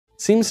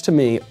Seems to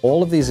me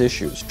all of these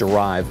issues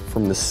derive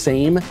from the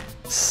same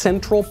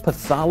central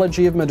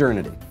pathology of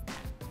modernity: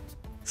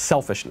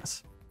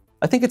 selfishness.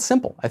 I think it's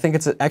simple. I think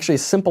it's actually a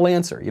simple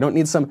answer. You don't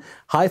need some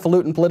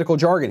highfalutin political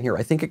jargon here.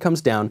 I think it comes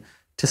down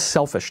to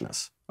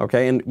selfishness,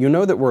 okay? And you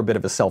know that we're a bit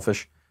of a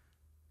selfish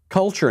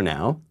culture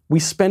now. We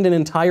spend an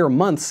entire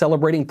month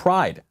celebrating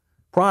pride.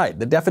 Pride,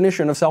 the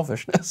definition of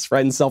selfishness,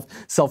 right? And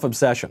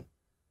self-obsession.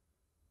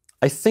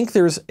 I think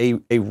there's a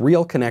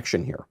real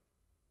connection here.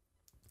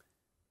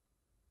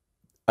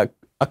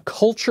 A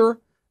culture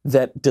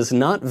that does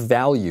not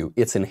value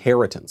its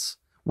inheritance,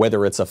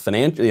 whether it's a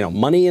financial,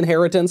 money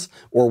inheritance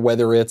or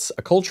whether it's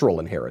a cultural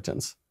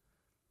inheritance,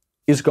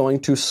 is going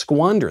to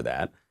squander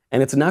that,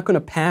 and it's not going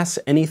to pass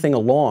anything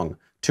along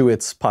to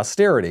its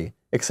posterity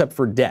except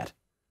for debt.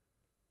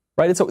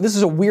 Right? This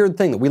is a weird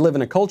thing that we live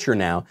in a culture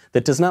now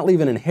that does not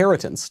leave an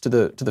inheritance to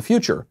the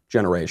future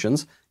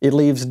generations. It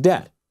leaves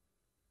debt.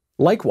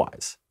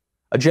 Likewise,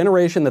 a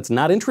generation that's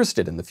not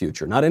interested in the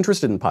future, not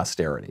interested in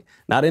posterity,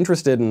 not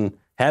interested in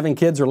having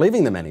kids or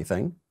leaving them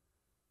anything,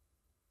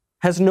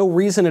 has no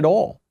reason at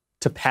all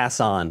to pass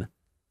on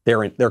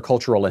their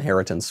cultural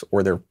inheritance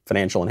or their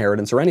financial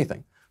inheritance or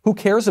anything. Who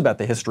cares about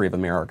the history of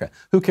America?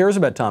 Who cares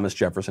about Thomas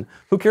Jefferson?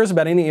 Who cares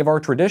about any of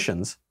our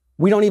traditions?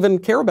 We don't even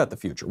care about the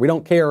future. We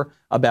don't care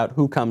about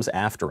who comes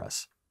after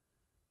us.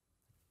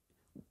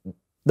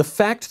 The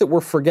fact that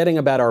we're forgetting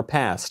about our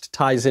past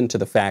ties into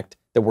the fact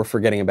that we're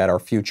forgetting about our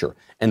future,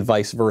 and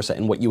vice versa.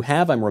 And what you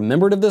have, I'm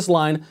remembered of this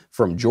line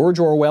from George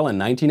Orwell in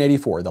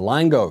 1984. The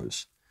line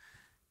goes,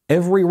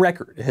 "Every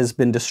record has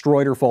been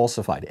destroyed or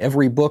falsified.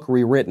 Every book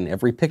rewritten.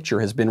 Every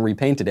picture has been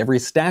repainted. Every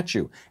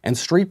statue and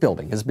street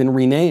building has been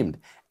renamed.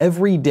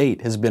 Every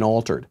date has been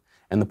altered.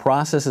 And the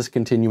process is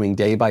continuing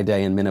day by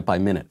day and minute by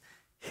minute.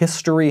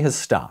 History has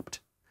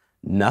stopped.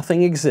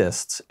 Nothing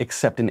exists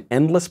except an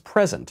endless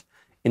present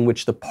in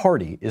which the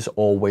party is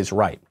always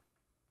right."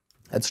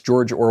 That's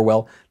George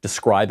Orwell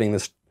describing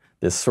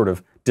this sort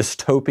of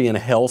dystopian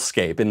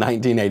hellscape in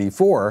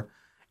 1984.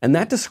 And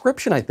that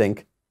description, I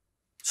think,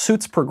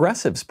 suits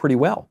progressives pretty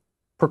well.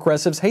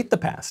 Progressives hate the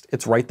past.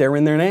 It's right there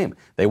in their name.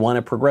 They want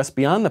to progress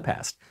beyond the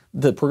past.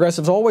 The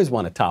progressives always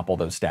want to topple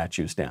those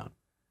statues down.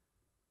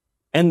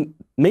 And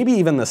maybe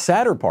even the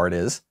sadder part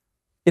is,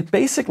 it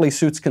basically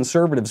suits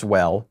conservatives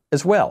well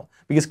as well,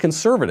 because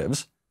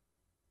conservatives,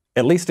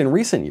 at least in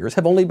recent years,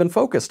 have only been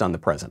focused on the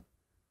present.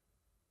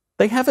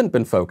 They haven't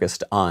been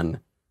focused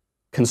on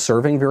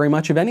conserving very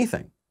much of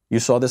anything. You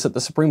saw this at the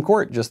Supreme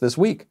Court just this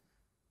week.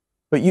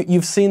 But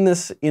you've seen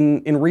this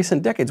in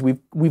recent decades.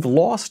 We've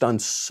lost on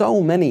so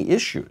many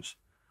issues.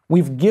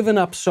 We've given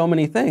up so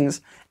many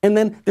things. And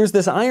then there's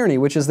this irony,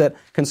 which is that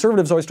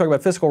conservatives always talk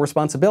about fiscal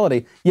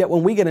responsibility, yet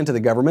when we get into the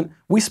government,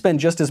 we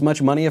spend just as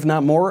much money, if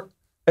not more,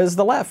 as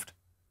the left.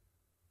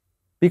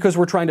 Because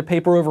we're trying to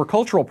paper over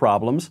cultural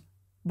problems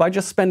by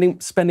just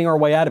spending our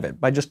way out of it,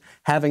 by just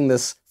having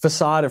this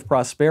facade of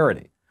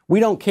prosperity. We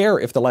don't care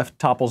if the left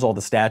topples all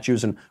the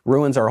statues and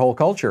ruins our whole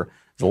culture,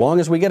 as long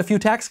as we get a few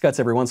tax cuts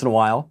every once in a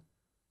while.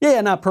 Yeah,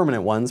 not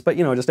permanent ones, but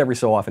just every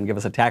so often give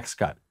us a tax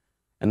cut.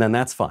 And then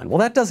that's fine. Well,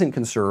 that doesn't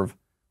conserve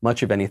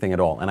much of anything at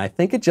all. And I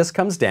think it just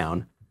comes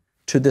down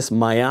to this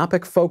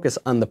myopic focus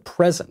on the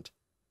present,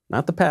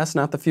 not the past,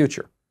 not the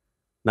future.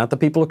 Not the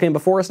people who came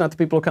before us, not the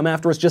people who come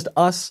after us, just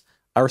us,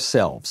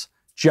 ourselves.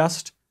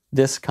 Just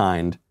this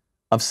kind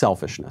of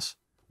selfishness.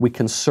 We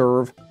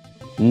conserve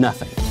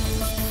nothing.